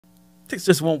takes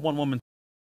just one woman.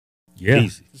 Yeah.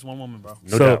 Easy. Just one woman, bro.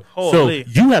 No doubt. So Holy.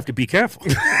 you have to be careful.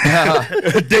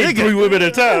 Date 3 women at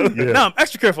a time. Yeah. No, I'm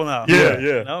extra careful now.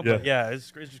 Yeah. No, but yeah,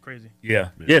 it's just crazy. Yeah.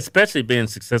 Yeah, especially being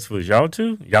successful as y'all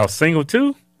two. Y'all single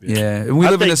too. Yeah, and we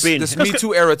I live in think being- this Me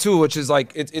Too era too, which is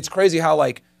like it's crazy how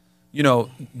like, you know,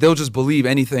 they'll just believe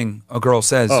anything a girl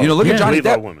says. Oh, you know, look yeah. at Johnny Believe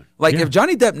our Depp. women. Like Yeah. if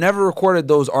Johnny Depp never recorded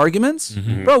those arguments,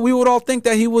 bro, we would all think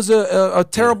that he was a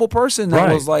terrible person that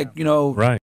Right. was like, you know,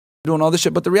 Right. doing all this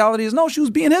shit. But the reality is, no, she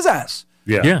was being his ass.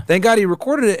 Yeah. Yeah. Thank God he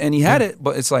recorded it and he had it.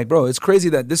 But it's like, bro, it's crazy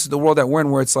that this is the world that we're in,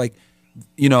 where it's like,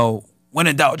 you know, when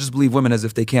in doubt, just believe women as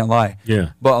if they can't lie.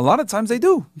 Yeah. But a lot of times they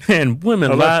do. And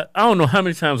women lie. I don't know how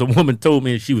many times a woman told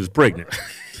me she was pregnant.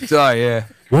 So yeah.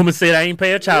 Woman said I ain't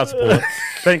paying child support.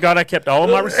 Thank God I kept all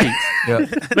my receipts. Yeah.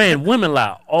 Man, women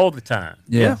lie all the time.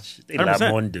 Yeah. They lie 100%.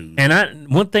 more than dudes. And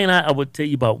one thing I would tell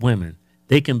you about women,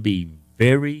 they can be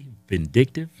very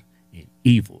vindictive and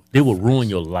evil. They will ruin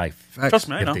your life Facts. Trust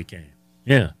me, I if know. they can.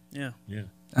 Yeah. Yeah. Yeah. You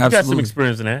got some Absolutely.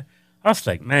 experience in that. I was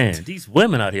like, man, these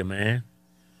women out here, man.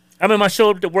 I mean, I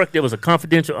showed up to work. There was a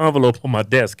confidential envelope on my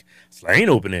desk. So I ain't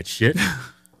open that shit.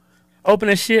 Open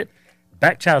that shit.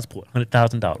 Back child support,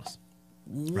 $100,000.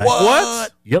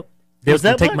 What? Yep. They was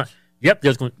that gonna take much? my. Yep. They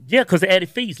was going. Yeah, because they added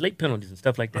fees, late penalties, and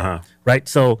stuff like that. Uh-huh. Right.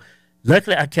 So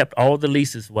luckily, I kept all the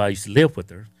leases while I used to live with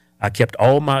her. I kept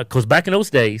all my, because back in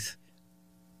those days,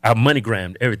 I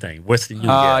MoneyGrammed everything. Western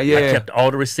Union. yeah. I kept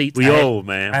all the receipts. We I had- old,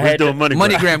 man. I We had doing to- money.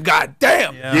 MoneyGram, god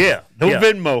damn. Yeah. No Yeah.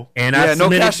 Venmo. And Yeah, I no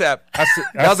submitted- Cash App. I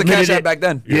That was a submitted Cash App it- back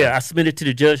then. Yeah, I submitted to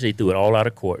the judge. They threw it all out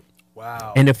of court.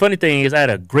 Wow. And the funny thing is, I had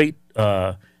a great.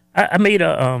 I made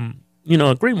a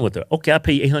agreement with her. Okay, I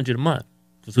pay you $800 a month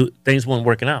because things weren't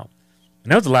working out,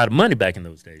 and that was a lot of money back in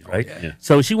those days, right? Yeah.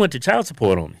 So she went to child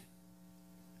support on me,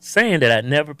 saying that I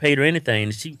never paid her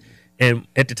anything. And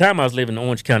at the time I was living in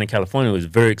Orange County, California. It was a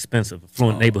very expensive,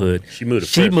 affluent neighborhood. She moved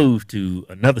to She Fresno. moved to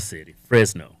another city,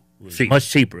 Fresno. It was Cheap. much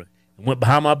cheaper, and went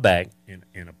behind my back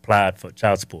and applied for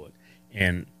child support,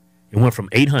 and it went from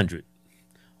 $800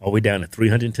 all the way down to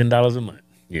 $310 a month.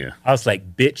 Yeah. I was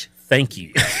like, bitch, thank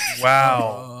you.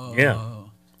 Wow.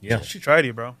 Yeah. She tried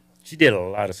you, bro. She did a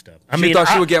lot of stuff. I She mean, thought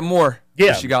she would get more. yeah.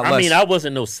 but she got I less. mean, I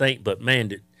wasn't no saint, but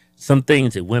man, some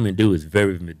things that women do is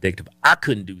very vindictive. I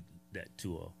couldn't do that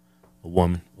to a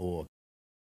woman or.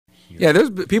 Yeah, there's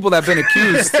people that have been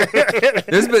accused.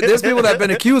 there's people that have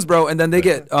been accused, bro, and then they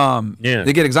get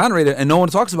they get exonerated, and no one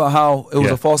talks about how it was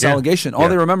Yeah. a false Yeah. allegation. All Yeah.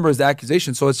 they remember is the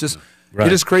accusation. So it's just Right.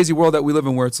 it is crazy world that we live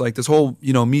in, where it's like this whole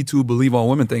Me Too, believe all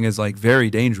women thing is like very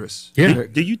dangerous. Yeah.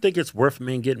 Do you think it's worth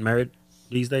men getting married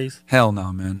these days? Hell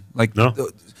no, man. Like No?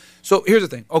 So here's the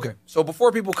thing. Okay, so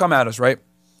before people come at us, right?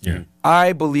 Yeah.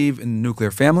 I believe in the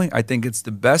nuclear family. I think it's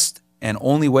the best and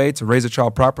only way to raise a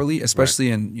child properly,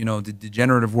 especially in the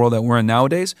degenerative world that we're in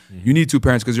nowadays. You need two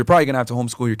parents because you're probably gonna have to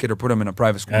homeschool your kid or put them in a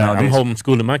private school I'm nowadays.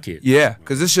 homeschooling my kid. Yeah,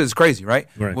 because this shit is crazy, right?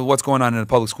 Right. With what's going on in the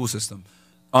public school system.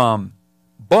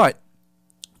 But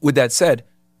with that said,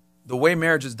 the way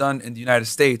marriage is done in the United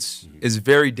States is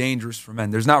very dangerous for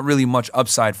men. There's not really much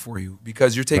upside for you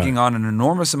because you're taking on an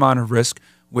enormous amount of risk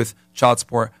with child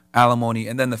support, alimony,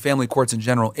 and then the family courts in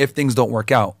general if things don't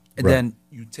work out. And then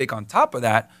you take on top of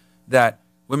that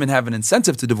women have an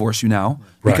incentive to divorce you now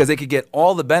because they could get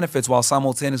all the benefits while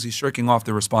simultaneously shirking off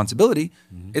their responsibility.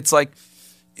 It's like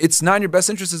it's not in your best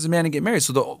interest as a man to get married.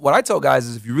 So what I tell guys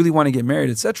is if you really want to get married,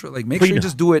 etc., like make sure you Prenup.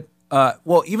 just do it.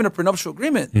 Well, even a prenuptial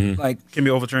agreement, like Can be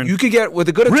overturned. you could get with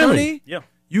a good attorney. Yeah.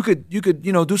 You could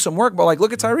do some work, but like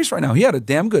look at Tyrese right now. He had a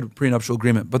damn good prenuptial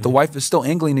agreement, but the wife is still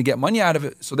angling to get money out of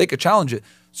it so they could challenge it.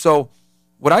 So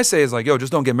what I say is like, yo,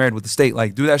 just don't get married with the state.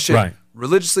 Like do that shit Right.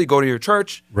 religiously. Go to your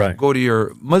church. Right. Go to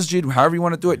your masjid, however you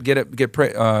want to do it. Get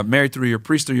married through your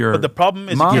priest or your. But the problem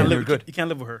is mom. you can't You're live. good. You can't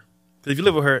live with her. Because if you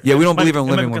live with her, Yeah, we don't it might- believe in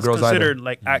it living might with be girls either. considered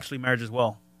like actually marriage as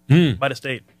well by the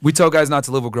state. We tell guys not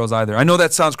to live with girls either. I know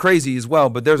that sounds crazy as well,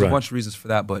 but there's a Right. bunch of reasons for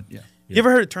that. But yeah. You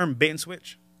ever heard the term bait and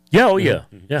switch? Yeah. Oh yeah.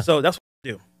 Yeah. So that's what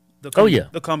they do. They'll Oh, yeah.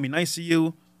 They'll come be nice to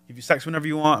you, give you sex whenever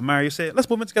you want, marry you. Say, let's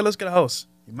move in together. Let's get a house.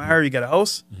 You marry her, you get a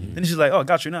house. Then she's like, oh, I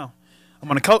got you now. I'm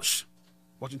on the couch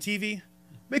watching TV.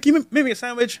 Make me a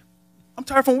sandwich. I'm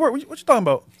tired from work. What you talking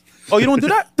about? Oh, you don't do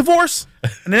that? Divorce.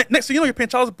 And then next thing you know, you're paying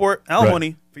child support and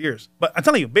alimony for years. But I'm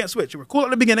telling you, bait and switch. You were cool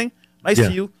at the beginning, nice Yeah.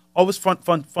 to you, always fun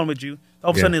with you. All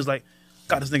of a Yeah. sudden, it's like,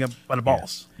 got this nigga by the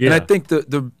balls. Yeah. And I think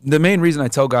the main reason I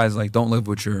tell guys like don't live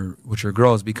with your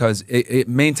girl is because it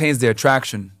maintains the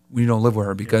attraction when you don't live with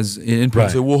her. Because in people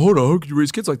Right. say, well, hold on, how can you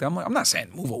raise kids like that? I'm like, I'm not saying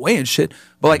move away and shit,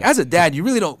 but like as a dad, you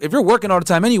really don't. If you're working all the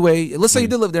time anyway, let's say you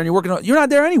did live there and you're working, you're not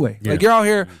there anyway. Yeah. Like you're out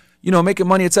here, making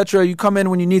money, etc. You come in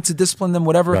when you need to discipline them,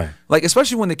 whatever. Right. Like,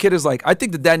 especially when the kid is like, I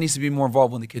think the dad needs to be more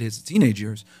involved when the kid hits the teenage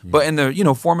years. But in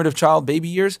the, formative child, baby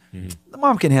years, the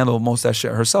mom can handle most of that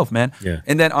shit herself, man. Yeah.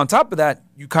 And then on top of that,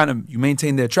 you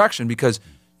maintain the attraction because,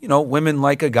 women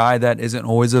like a guy that isn't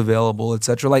always available,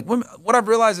 etc. Like, women, what I've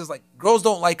realized is, like, girls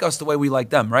don't like us the way we like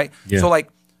them, right? Yeah. So, like,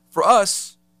 for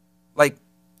us, like,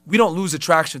 we don't lose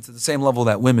attraction to the same level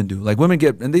that women do. Like, women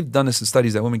get, and they've done this in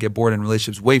studies, that women get bored in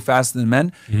relationships way faster than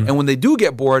men. And when they do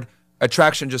get bored,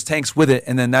 attraction just tanks with it,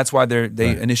 and then that's why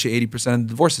they initiate 80% of the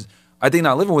divorces. I think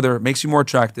not living with her makes you more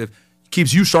attractive,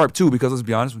 keeps you sharp too, because let's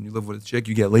be honest, when you live with a chick,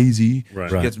 you get lazy.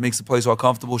 Right. She makes the place all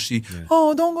comfortable.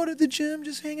 Oh, don't go to the gym,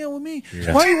 just hang out with me.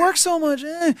 Why you work so much?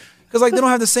 Because like they don't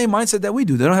have the same mindset that we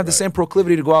do. They don't have the same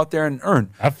proclivity to go out there and earn.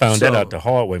 I found that out the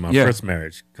hard way, my first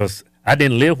marriage, because I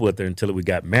didn't live with her until we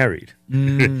got married.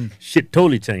 Shit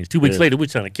totally changed. 2 weeks later, we were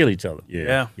trying to kill each other.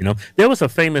 Yeah. There was a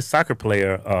famous soccer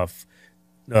player of,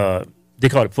 they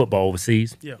call it football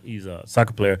overseas. Yeah. He's a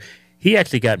soccer player. He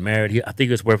actually got married. I think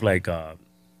it was worth like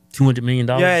 $200 million,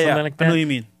 something like that. I know what you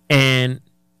mean. And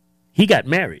he got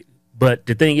married. But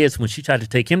the thing is, when she tried to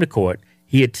take him to court,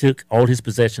 he had took all his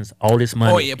possessions, all his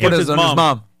money. Oh, yeah, put it on his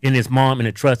mom. In his mom in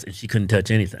a trust, and she couldn't touch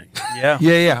anything. Yeah.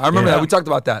 Yeah. I remember that. We talked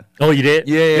about that. Oh, you did?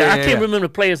 Yeah, I can't remember the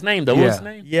player's name, though. Yeah. What's his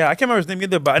name? Yeah, I can't remember his name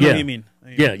either, but I know what you mean.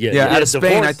 Yeah. Out of Spain,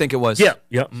 divorce- I think it was. Yeah.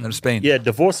 Out of Spain. Yeah,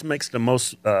 divorce makes the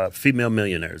most female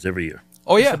millionaires every year.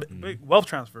 Oh, yeah. Big wealth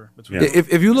transfer between Yeah.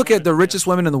 If you look at the richest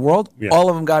women in the world, all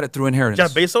of them got it through inheritance.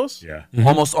 Jeff Bezos. Yeah.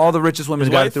 Almost all the richest women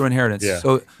His got it wife? through inheritance. Yeah.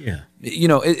 So, Yeah.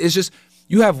 it's just,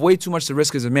 you have way too much to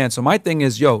risk as a man. So my thing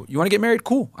is, you want to get married?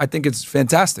 Cool. I think it's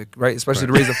fantastic, right? Especially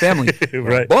to raise a family.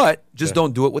 Right. But just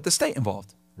don't do it with the state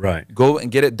involved. Right. Go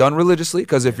and get it done religiously,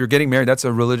 because if you're getting married, that's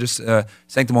a religious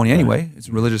sanctimony anyway. It's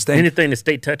a religious thing. Anything the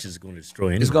state touches is going to destroy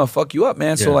anything. It's gonna fuck you up,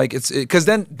 man. So Yeah. like because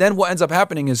then what ends up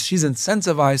happening is she's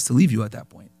incentivized to leave you at that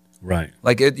point. Right.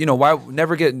 Like why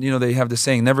never get they have the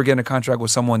saying, never get in a contract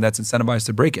with someone that's incentivized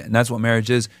to break it, and that's what marriage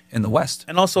is in the West.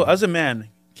 And also, as a man,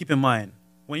 keep in mind,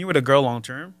 when you're with a girl long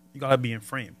term, you gotta be in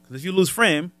frame. Because if you lose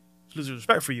frame, she loses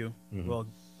respect for you. Well,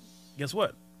 guess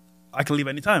what? I can leave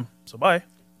anytime. So bye.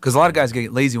 Because a lot of guys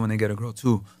get lazy when they get a girl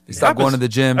too. They stop happens. going to the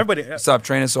gym. Everybody- they stop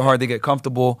training so hard. They get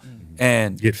comfortable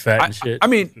and Get fat and shit. I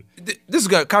mean, this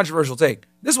is a controversial take.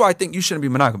 This is why I think you shouldn't be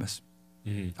monogamous.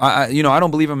 I don't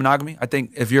believe in monogamy. I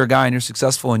think if you're a guy and you're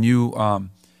successful and you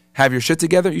have your shit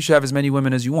together, you should have as many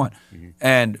women as you want.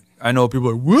 And I know people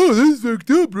are like, whoa, this is fucked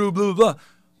up, blah, blah, blah.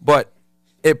 But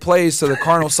it plays to the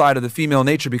carnal side of the female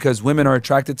nature, because women are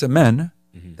attracted to men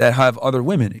that have other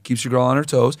women. It keeps your girl on her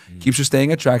toes, keeps her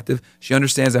staying attractive. She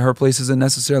understands that her place isn't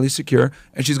necessarily secure,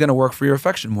 and she's going to work for your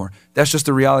affection more. That's just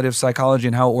the reality of psychology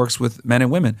and how it works with men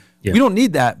and women. Yeah. We don't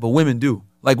need that, but women do.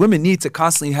 Like, women need to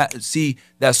constantly see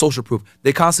that social proof.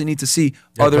 They constantly need to see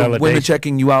That other women validation.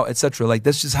 checking you out, etc. Like,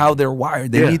 that's just how they're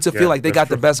wired. They Yeah, need to feel yeah, like they that's got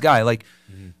the true. best guy. Like,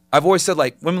 I've always said,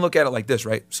 like, women look at it like this,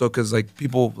 right? So, because, like,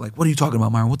 people, like, what are you talking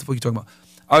about, Myron? What the fuck are you talking about?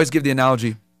 I always give the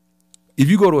analogy. If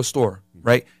you go to a store,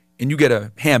 right, and you get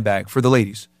a handbag for the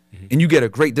ladies, and you get a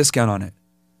great discount on it,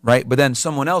 right? But then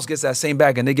someone else gets that same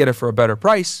bag and they get it for a better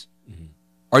price,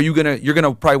 you're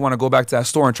gonna probably want to go back to that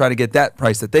store and try to get that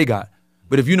price that they got.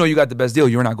 But if you know you got the best deal,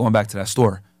 you're not going back to that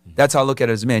store. That's how I look at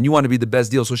it as a man. You want to be the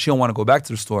best deal, so she don't want to go back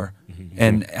to the store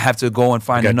and have to go and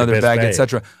find got the another best bag, bag.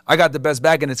 etc. I got the best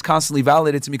bag, and it's constantly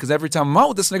validated to me, because every time I'm out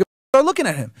with this nigga, I start looking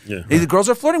at him. Yeah. The girls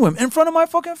are flirting with him in front of my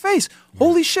fucking face.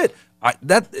 Holy shit.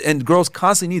 And girls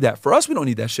constantly need that. For us, we don't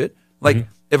need that shit. Like,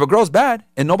 if a girl's bad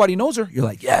and nobody knows her, you're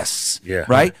like, yes. Yeah.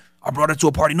 Right? I brought her to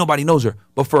a party, nobody knows her.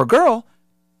 But for a girl,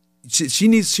 she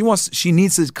needs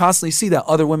to constantly see that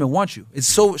other women want you. It's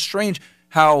so strange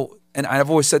how, and I've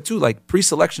always said too, like,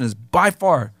 pre-selection is by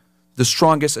far the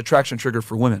strongest attraction trigger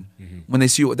for women. When they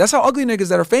see you, that's how ugly niggas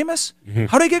that are famous,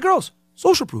 how they get girls?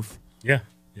 Social proof. Yeah.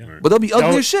 But they'll be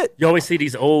ugly You as shit. You always see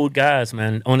these old guys,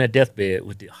 man, on their deathbed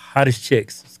with the hottest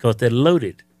chicks. It's because they're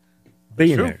loaded.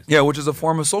 Billionaires. Yeah, which is a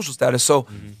form of social status. So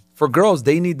for girls,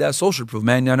 they need that social proof,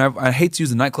 man. And I hate to use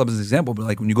the nightclub as an example, but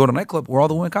like when you go to a nightclub, where all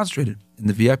the women concentrated in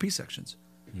the VIP sections.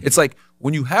 It's like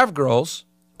when you have girls,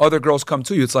 other girls come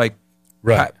to you. It's like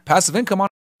Right. passive income on.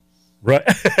 Right.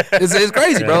 It's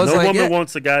crazy, bro. It's no like, woman yeah.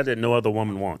 wants a guy that no other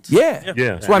woman wants. Yeah.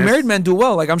 Yeah. That's why married men do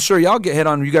well. Like, I'm sure y'all get hit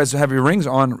on. You guys have your rings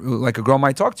on. Like, a girl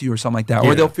might talk to you or something like that, or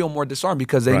Yeah. they'll feel more disarmed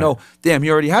because they Right. know, damn, he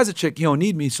already has a chick. He don't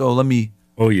need me, so let me.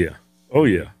 Oh, yeah. Oh,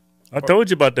 yeah. I told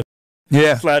you about the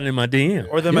Yeah. sliding in my DM.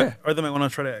 Or they Yeah. might want to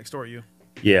try to extort you.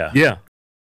 Yeah. Yeah.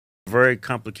 Very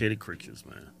complicated creatures,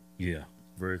 man. Yeah.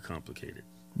 Very complicated.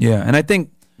 Yeah. And I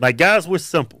think, Like, guys, we're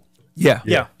simple. yeah.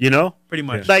 Yeah, You know? pretty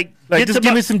much. Like Like, get just to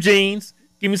give my- me some jeans,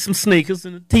 Give me some sneakers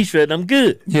and a t-shirt, and I'm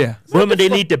good. Yeah. Women, they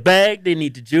need the bag, they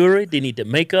need the jewelry, they need the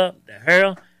makeup, the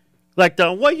hair. Like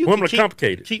the way you Women can are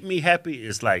complicated. keep me happy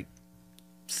is like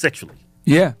sexually.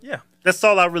 Yeah. Yeah. That's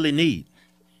all I really need.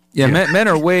 Yeah, men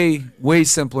are way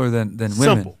simpler than women.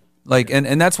 Simple. Like,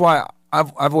 and that's why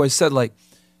I've always said, like,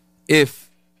 if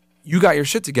you got your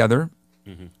shit together,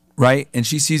 right, and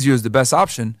she sees you as the best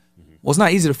option, well, it's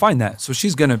not easy to find that. So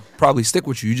she's gonna probably stick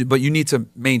with you, but you need to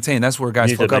maintain. That's where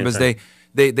guys You need to fuck up is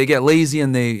they get lazy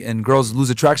and girls lose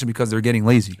attraction because they're getting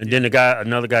lazy. And then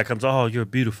another guy comes, oh, you're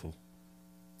beautiful.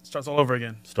 Starts all over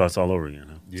again. Starts all over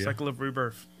again. Huh? Cycle of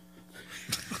rebirth.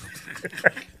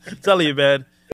 I'm telling you, man.